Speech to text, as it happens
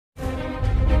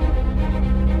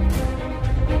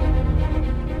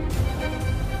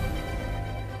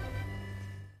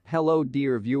Hello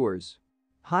dear viewers.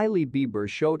 Hailey Bieber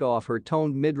showed off her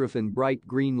toned midriff in bright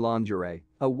green lingerie,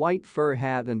 a white fur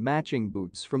hat and matching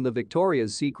boots from the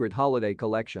Victoria's Secret holiday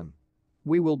collection.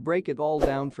 We will break it all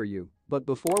down for you, but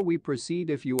before we proceed,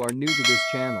 if you are new to this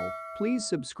channel, please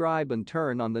subscribe and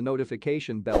turn on the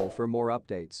notification bell for more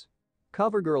updates.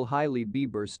 Covergirl Hailey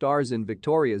Bieber stars in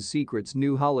Victoria's Secret's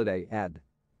new holiday ad.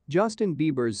 Justin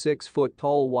Bieber's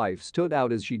 6-foot-tall wife stood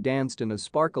out as she danced in a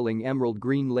sparkling emerald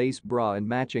green lace bra and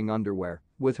matching underwear,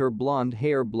 with her blonde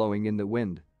hair blowing in the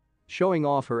wind. Showing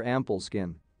off her ample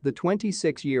skin, the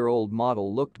 26-year-old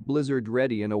model looked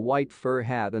blizzard-ready in a white fur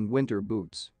hat and winter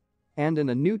boots. And in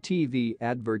a new TV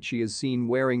advert, she is seen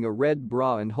wearing a red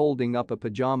bra and holding up a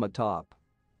pajama top.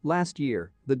 Last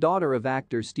year, the daughter of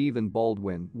actor Stephen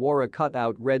Baldwin wore a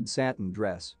cut-out red satin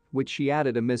dress, which she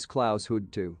added a Miss Claus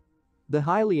hood to. The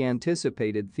highly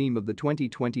anticipated theme of the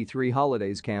 2023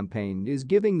 holidays campaign is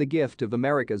giving the gift of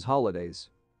America's holidays.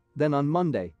 Then on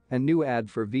Monday, a new ad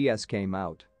for VS came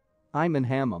out. Iman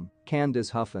Hammam, Candace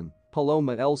Huffin,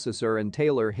 Paloma Elsesser and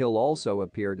Taylor Hill also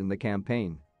appeared in the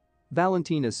campaign.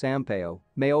 Valentina Sampaio,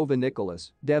 Mayova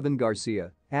Nicholas, Devin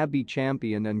Garcia, Abby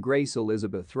Champion and Grace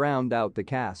Elizabeth round out the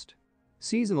cast.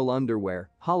 Seasonal underwear,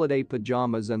 holiday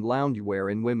pajamas and loungewear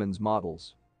in women's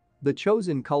models. The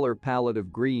chosen color palette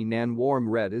of green and warm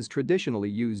red is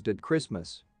traditionally used at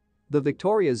Christmas. The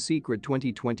Victoria's Secret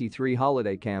 2023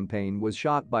 holiday campaign was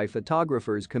shot by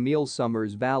photographers Camille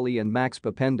Summers Valley and Max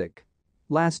Papendick.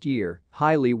 Last year,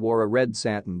 Hailey wore a red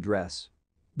satin dress.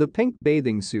 The pink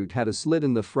bathing suit had a slit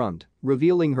in the front,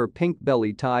 revealing her pink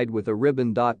belly tied with a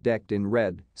ribbon decked in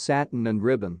red, satin and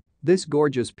ribbon. "This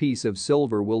gorgeous piece of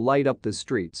silver will light up the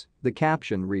streets," the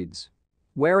caption reads.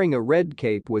 Wearing a red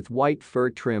cape with white fur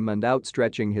trim and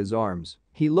outstretching his arms,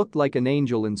 he looked like an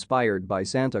angel inspired by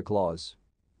Santa Claus.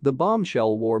 The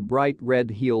bombshell wore bright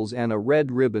red heels and a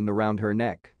red ribbon around her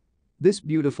neck. This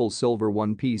beautiful silver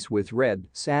one-piece with red,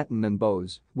 satin and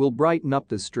bows will brighten up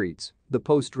the streets, the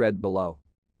post read below.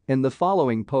 In the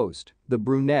following post, the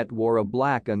brunette wore a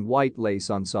black and white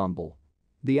lace ensemble.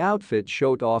 The outfit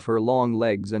showed off her long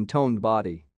legs and toned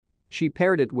body. She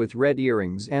paired it with red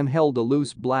earrings and held a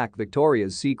loose black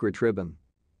Victoria's Secret ribbon.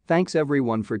 Thanks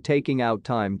everyone for taking out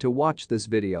time to watch this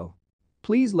video.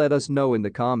 Please let us know in the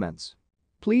comments.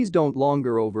 Please don't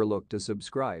longer overlook to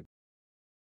subscribe.